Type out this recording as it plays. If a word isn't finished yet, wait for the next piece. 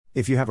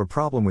If you have a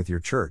problem with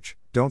your church,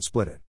 don't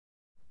split it.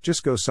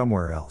 Just go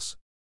somewhere else.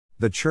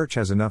 The church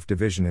has enough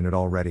division in it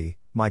already,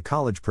 my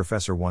college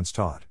professor once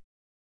taught.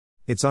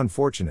 It's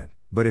unfortunate,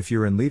 but if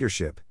you're in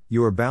leadership,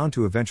 you are bound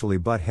to eventually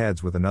butt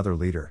heads with another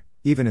leader,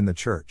 even in the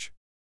church.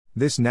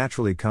 This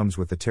naturally comes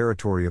with the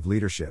territory of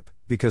leadership,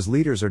 because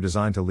leaders are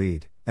designed to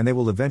lead, and they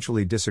will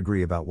eventually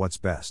disagree about what's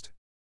best.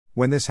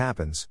 When this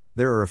happens,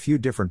 there are a few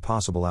different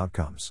possible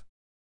outcomes.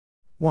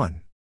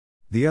 1.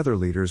 The other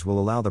leaders will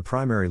allow the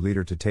primary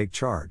leader to take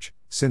charge,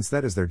 since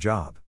that is their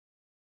job.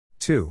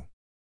 2.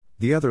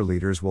 The other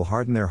leaders will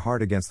harden their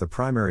heart against the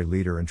primary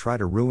leader and try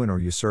to ruin or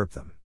usurp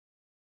them.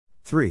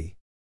 3.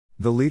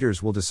 The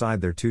leaders will decide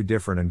they're too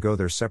different and go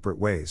their separate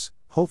ways,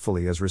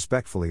 hopefully as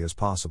respectfully as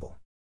possible.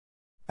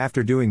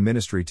 After doing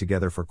ministry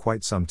together for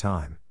quite some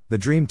time, the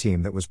dream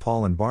team that was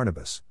Paul and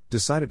Barnabas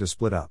decided to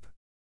split up.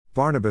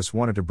 Barnabas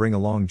wanted to bring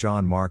along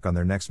John Mark on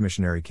their next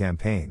missionary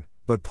campaign,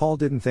 but Paul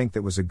didn't think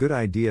that was a good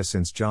idea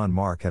since John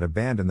Mark had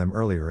abandoned them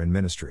earlier in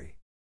ministry.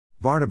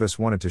 Barnabas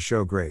wanted to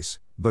show grace,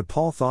 but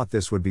Paul thought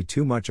this would be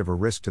too much of a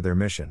risk to their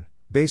mission,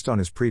 based on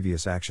his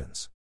previous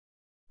actions.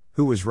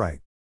 Who was right?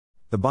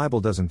 The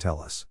Bible doesn't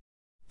tell us.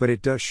 But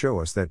it does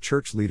show us that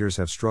church leaders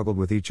have struggled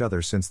with each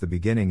other since the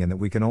beginning and that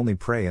we can only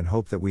pray and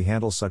hope that we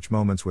handle such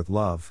moments with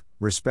love,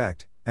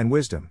 respect, and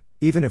wisdom,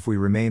 even if we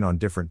remain on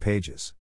different pages.